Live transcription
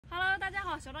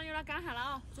好，小张又来赶海了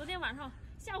啊！昨天晚上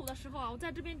下午的时候啊，我在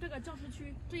这边这个教室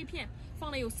区这一片放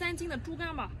了有3斤的猪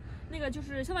肝吧，那个就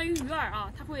是相当于鱼饵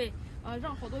啊，它会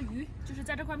让好多鱼就是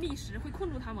在这块觅食，会困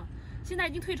住它们。现在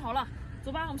已经退潮了，走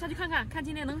吧，我们下去看看，看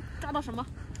今天能抓到什么。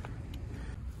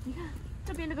你看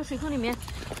这边这个水坑里面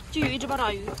就有一只八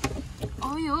爪鱼，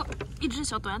哦呦，一只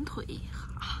小短腿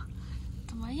啊，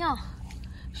怎么样？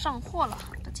上货了，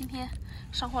这今天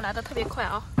上货来的特别快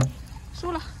啊，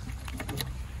收了。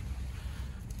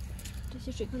这些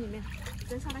水坑里面，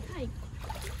咱下来看一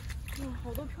看，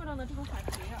好多漂亮的这种海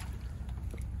葵啊，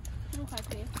这种海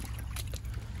葵，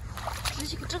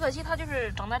只可惜它就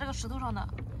是长在这个石头上的，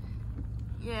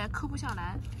也抠不下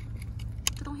来。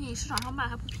这东西市场上卖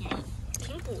还不便宜，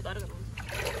挺补的这个东西。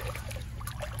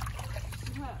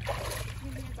你看，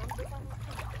今天咱们就翻看看。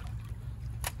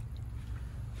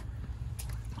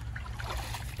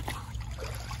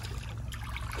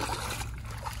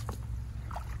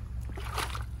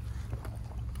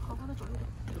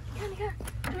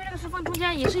石缝中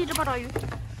间也是一只八爪鱼，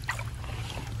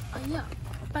哎呀，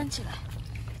搬起来，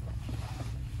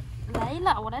来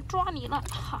了，我来抓你了，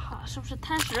哈哈，是不是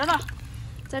贪食了？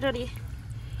在这里，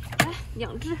来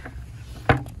2只，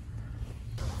这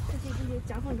些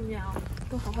夹缝中间啊，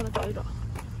都好好的找一找。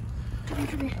这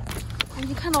边，我已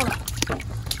经看到了，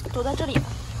躲在这里，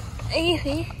哎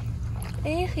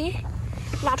嘿，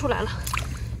拉出来了，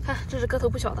看这是个头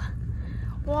不小的，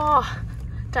哇，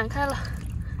展开了。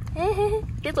哎嘿嘿，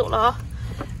别走了啊！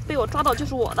被我抓到就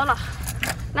是我的了。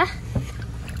来，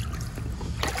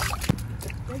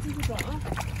咱继续找啊！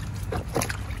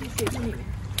这水坑里面，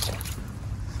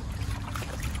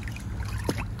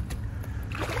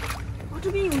哇，这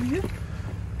边有鱼，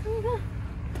看一看，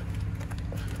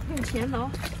还有钳子啊！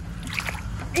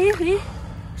哎嘿，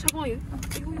沙光鱼，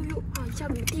哎呦啊！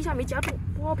一下没夹住，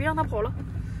哇，别让它跑了，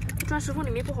钻石缝里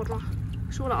面不好抓，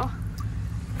收了啊！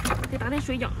得打点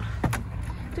水养了。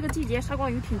这个季节沙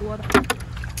光鱼挺多的，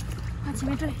看前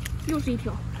面这里又是一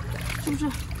条，是不是？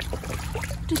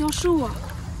这条瘦啊，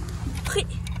嘿，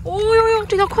哦呦，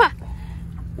这条快，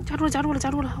夹住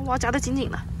了，哇，夹得紧紧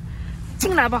的，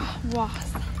进来吧，哇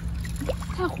塞，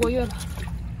太活跃了。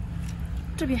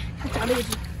这边还夹了一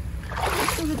只，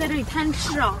都是在这里贪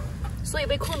吃啊，所以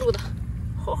被困住的。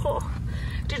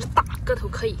这只大个头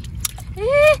可以，哎，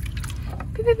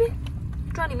别，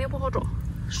抓里面不好找，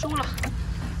收了。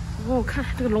哦，看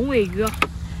这个龙尾鱼啊！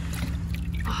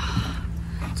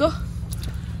走，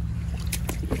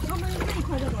咱们这一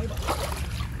块再找一找。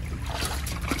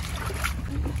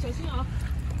小心啊，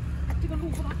这个路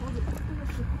不大好走，这个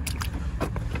石头。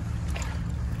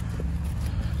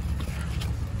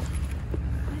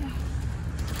哎呀，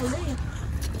好累呀！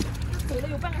走了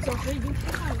有半个小时，已经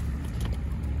太汗了。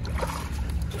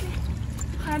这边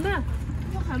海鳗，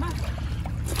这条海鳗，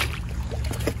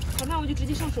我就直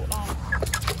接上手了啊！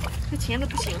这钳子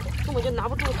不行，根本就拿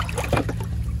不住它。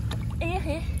哎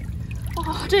嘿，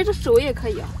哇，这只手也可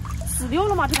以啊！死掉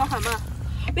了吗？这条海鳗？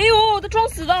没有，它装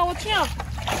死的！我天啊！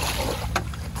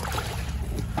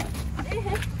哎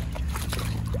嘿，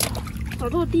早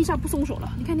知道第一下不松手了。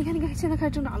你看，现在开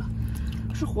始挣扎了，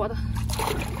是活的。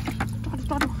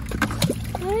抓住！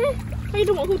哎，它一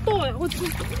直往后倒呀！我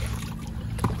天！对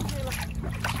了，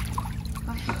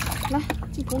哎呀，来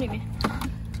进桶里面。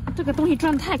这个东西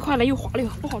转得太快了，又滑溜，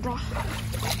不好抓。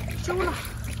收了。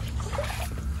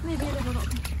那边这个老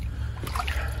弟，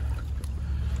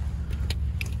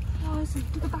哇塞，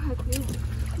这个大海葵，你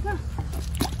看，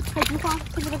海菊花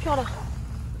特别的漂亮。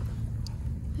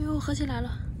哎呦，合起来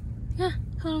了，你看，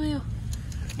看到了没有？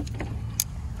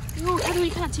哎呦，抬头一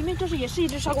看，前面也是一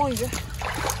只沙光鱼。这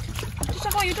沙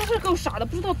光鱼真是够傻的，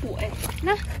不知道躲哎。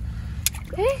来，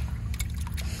哎，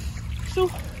收。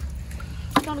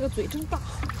张了个嘴真大。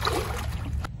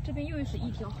这边又是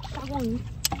一条沙光鱼，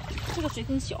这个水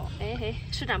坑小，哎嘿，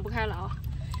施展不开了啊！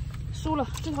收了，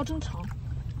这条真长。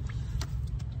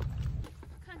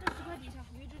看这石块底下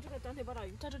有一只这个短腿八爪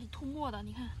鱼，在这里吐沫的，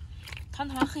你看，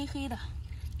团黑黑的。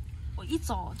我一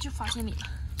早就发现你了，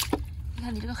你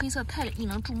看你这个黑色太引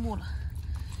人注目了。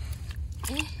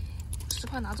哎，石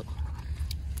块拿走。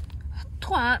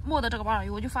吐完沫的这个八爪鱼，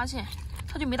我就发现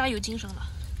它就没大有精神了。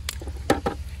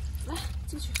来，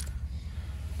进去。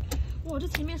哇，这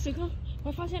前面水坑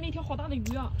我还发现了一条好大的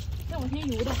鱼啊，在往前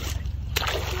游的。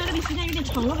现在这里时间有点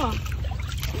长了吧？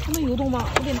它能游动吗？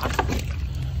我得拿起，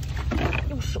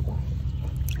用手。哇，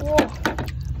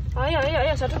哎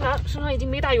呀，小正常身上已经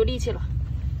没大有力气了。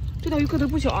这条鱼个头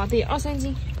不小啊，得2-3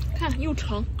斤，看又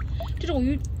长。这种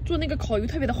鱼做那个烤鱼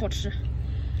特别的好吃。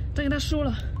再给它收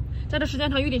了，在这时间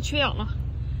长有点缺氧了，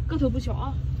个头不小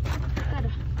啊。带着，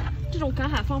这种赶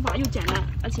海方法又简单，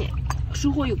而且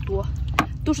收获又多。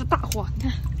都是大货，你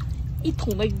看1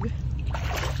桶的鱼。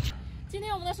今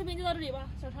天我们的视频就到这里吧，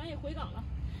小常也回港了，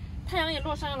太阳也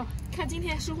落山了。看今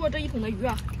天收获这1桶的鱼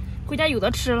啊，回家有的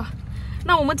吃了。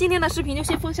那我们今天的视频就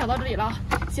先分享到这里了，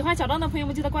喜欢小张的朋友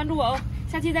们记得关注我哦，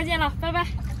下期再见了，拜拜。